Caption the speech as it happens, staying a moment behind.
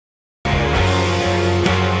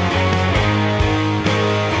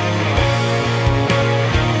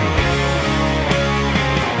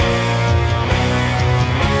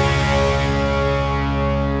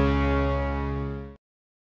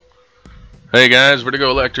Hey guys,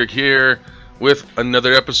 Vertigo Electric here with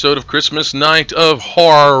another episode of Christmas Night of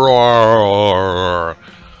Horror.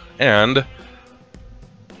 And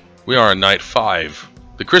we are on night 5,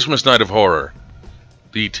 the Christmas Night of Horror.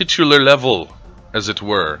 The titular level, as it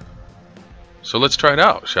were. So let's try it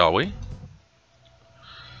out, shall we?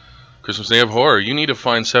 Christmas Day of Horror. You need to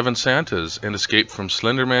find 7 Santas and escape from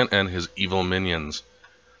Slenderman and his evil minions.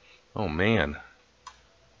 Oh man.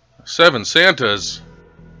 7 Santas?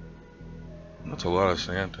 That's a lot of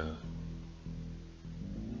Santa.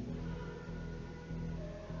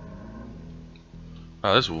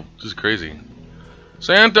 Wow, this is crazy.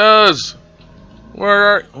 Santas! Where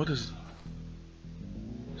are... What is...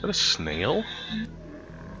 Is that a snail?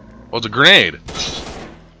 Oh, it's a grenade!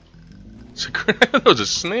 It's a grenade. There was a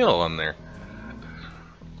snail on there.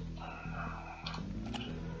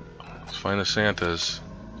 Let's find the Santas.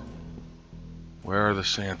 Where are the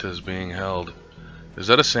Santas being held? Is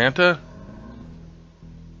that a Santa?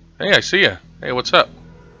 Hey, I see ya. Hey, what's up?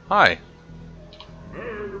 Hi.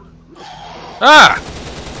 Ah!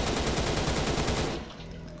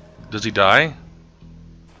 Does he die?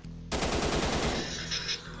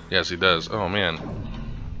 Yes, he does. Oh, man.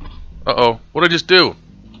 Uh-oh. What did I just do?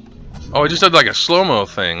 Oh, I just did like a slow-mo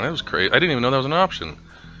thing. That was crazy. I didn't even know that was an option.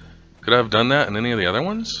 Could I have done that in any of the other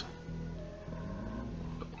ones?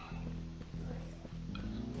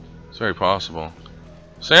 It's very possible.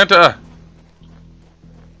 Santa!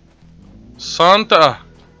 Santa!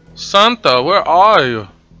 Santa, where are you?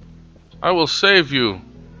 I will save you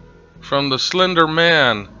from the Slender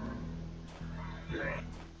Man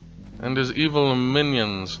and his evil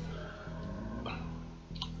minions. I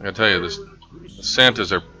gotta tell you, the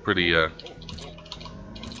Santas are pretty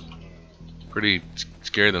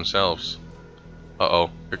scary themselves. Uh-oh,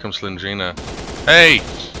 here comes Slendrina. Hey!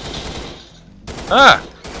 Ah!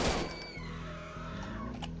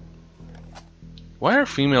 Why are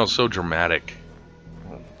females so dramatic?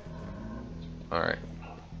 Alright.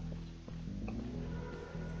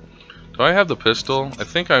 Do I have the pistol? I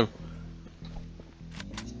think I've...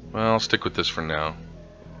 Well, I'll stick with this for now.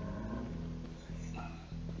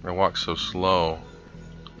 I walk so slow.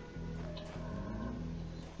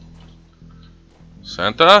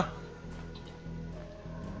 Santa?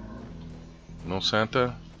 No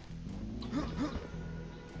Santa?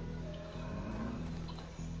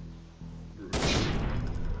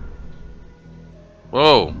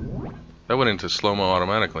 Whoa! That went into slow-mo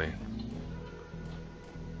automatically.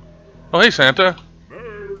 Oh, hey, Santa!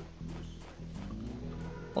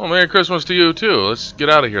 Well, Merry Christmas to you, too. Let's get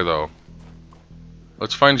out of here, though.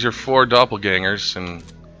 Let's find your 4 doppelgangers and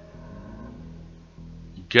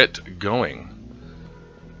get going.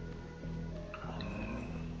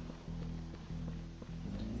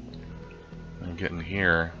 I'm getting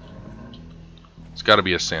here. There's got to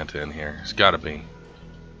be a Santa in here. There's got to be.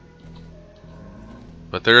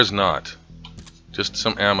 But there is not. Just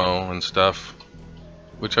some ammo and stuff,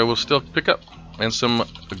 which I will still pick up. And some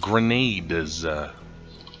grenades. I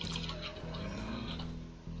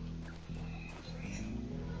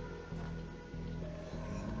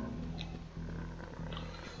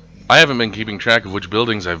haven't been keeping track of which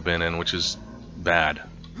buildings I've been in, which is bad.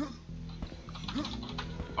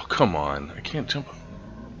 Oh, come on. I can't jump.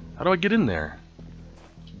 How do I get in there?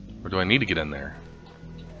 Or do I need to get in there?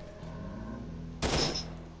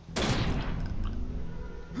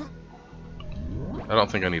 I don't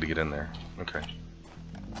think I need to get in there. Okay.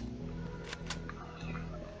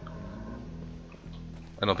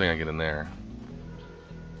 I don't think I get in there.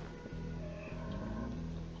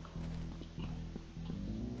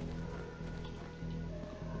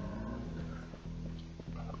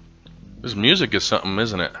 This music is something,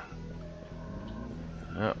 isn't it?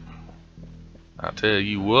 Yep. I'll tell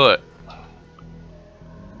you what.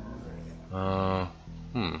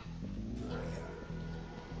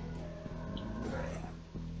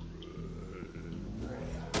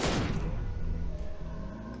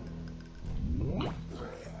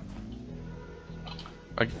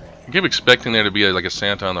 I keep expecting there to be like a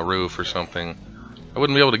Santa on the roof or something. I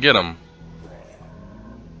wouldn't be able to get him.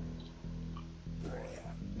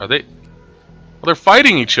 Are they? Well, they're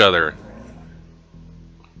fighting each other.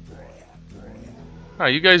 Ah,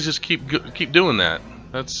 you guys just keep doing that.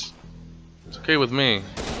 It's okay with me.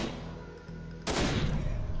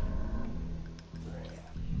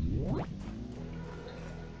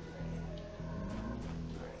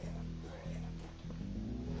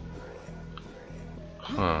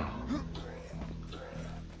 Huh.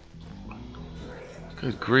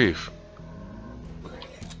 Good grief.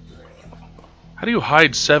 How do you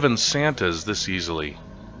hide 7 Santas this easily?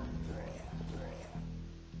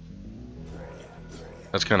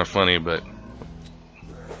 That's kind of funny, but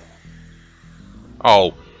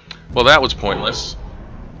Oh, well, that was pointless.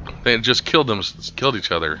 They had just killed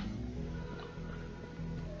each other.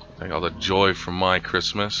 Take all the joy from my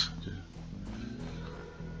Christmas.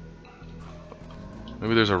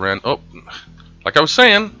 Maybe there's a oh, like I was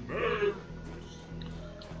saying.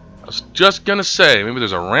 I was just gonna say, maybe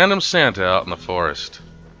there's a random Santa out in the forest.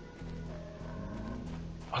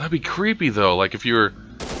 Oh, that'd be creepy though. Like if you were,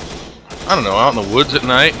 I don't know, out in the woods at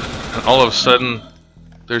night, and all of a sudden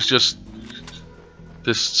there's just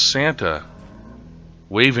this Santa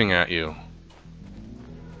waving at you,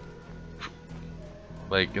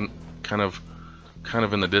 like kind of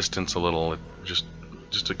in the distance a little, just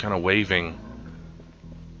a kind of waving.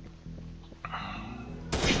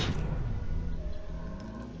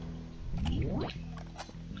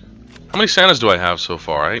 How many Santas do I have so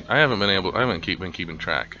far? I haven't been keeping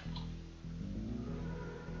track.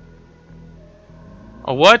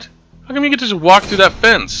 Oh, what? How come you get to just walk through that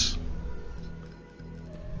fence?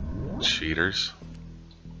 Cheaters.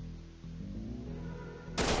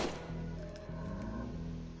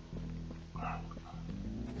 All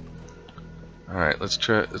right, let's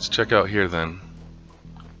check out here then.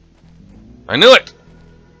 I knew it!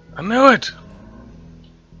 I knew it!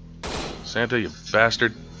 Santa, you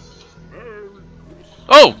bastard.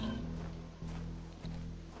 Oh!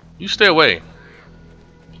 You stay away.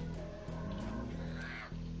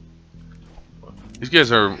 These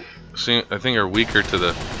guys are, I think, are weaker to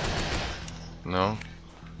the... No?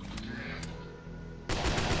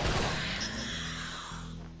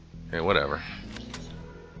 Okay, whatever.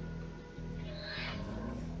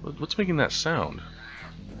 What's making that sound?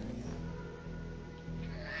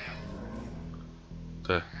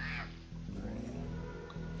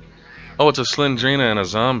 Oh, it's a Slendrina and a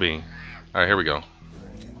zombie. Alright, here we go.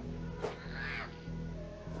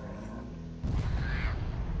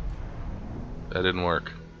 That didn't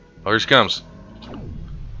work. Oh, here she comes.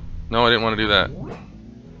 No, I didn't want to do that.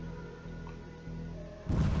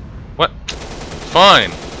 What?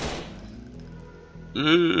 Fine.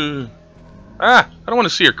 Ah! I don't want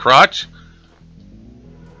to see her crotch.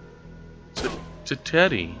 It's a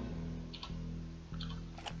teddy.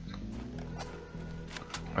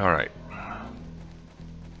 Alright.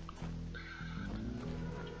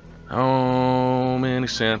 How many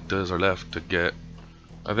Santas are left to get?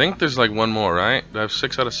 I think there's like one more, right? Do I have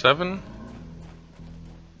 6 out of 7?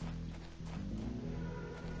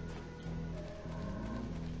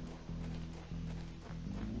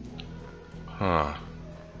 Huh.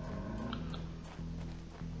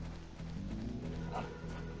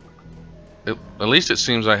 At least it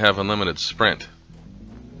seems I have unlimited sprint.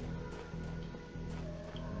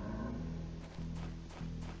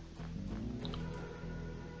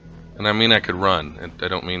 And I mean I could run. I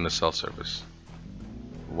don't mean the cell service.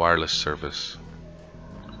 Wireless service.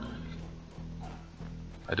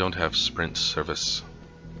 I don't have sprint service.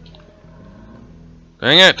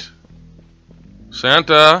 Dang it!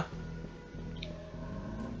 Santa!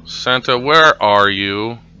 Santa, where are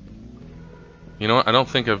you? You know what? I don't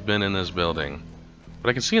think I've been in this building. But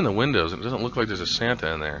I can see in the windows, it doesn't look like there's a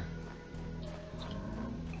Santa in there.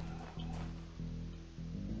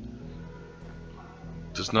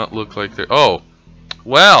 Does not look like there. Oh!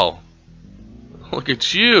 Well! Look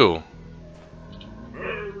at you!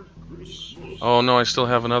 Oh no, I still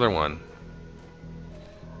have another one.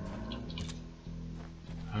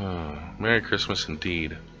 Oh, Merry Christmas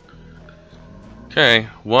indeed. Okay,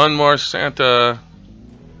 one more Santa.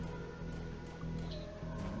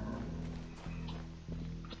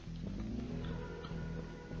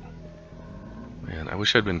 Man, I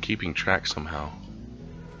wish I'd been keeping track somehow.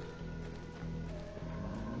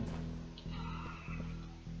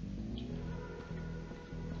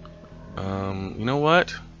 You know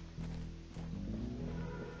what?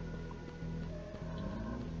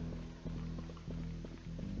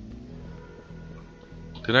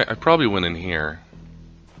 I probably went in here.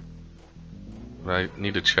 But I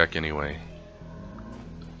need to check anyway.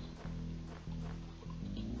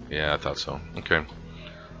 Yeah, I thought so. Okay.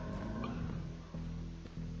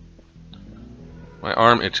 My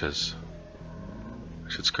arm itches. I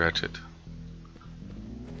should scratch it.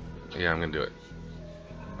 Yeah, I'm gonna do it.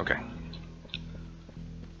 Okay.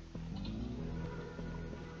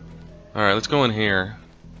 Alright, let's go in here.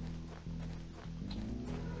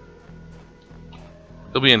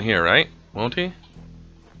 He'll be in here, right? Won't he?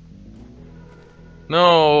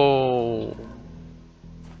 No.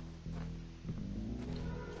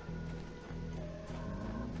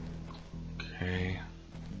 Okay.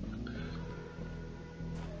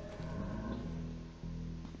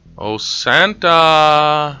 Oh,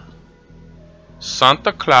 Santa!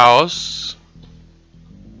 Santa Claus!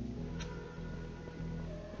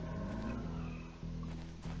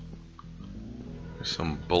 There's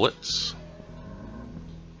some bullets.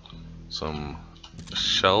 Some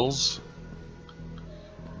shells.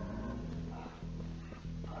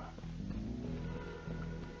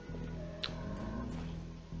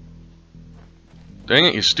 Dang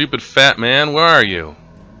it, you stupid fat man, where are you?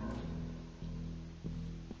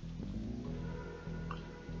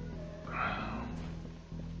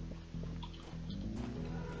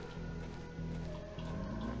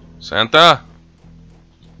 Santa?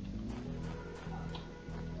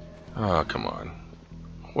 Oh, come on.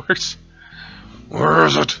 Where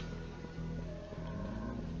is it?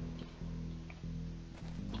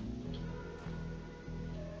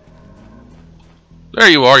 There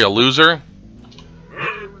you are, you loser.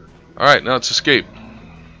 Alright, now let's escape.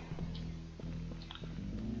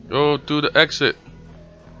 Go to the exit,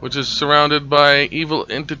 which is surrounded by evil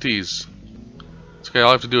entities. It's okay, all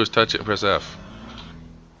I have to do is touch it and press F.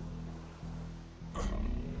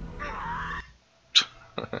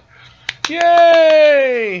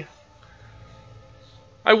 Yay!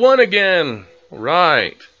 I won again!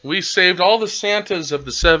 Right. We saved all the Santas of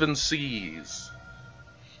the 7 Seas.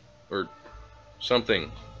 Or something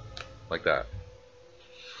like that.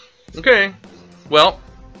 Okay. Well,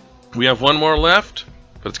 we have one more left,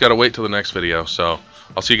 but it's got to wait till the next video, so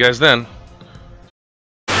I'll see you guys then.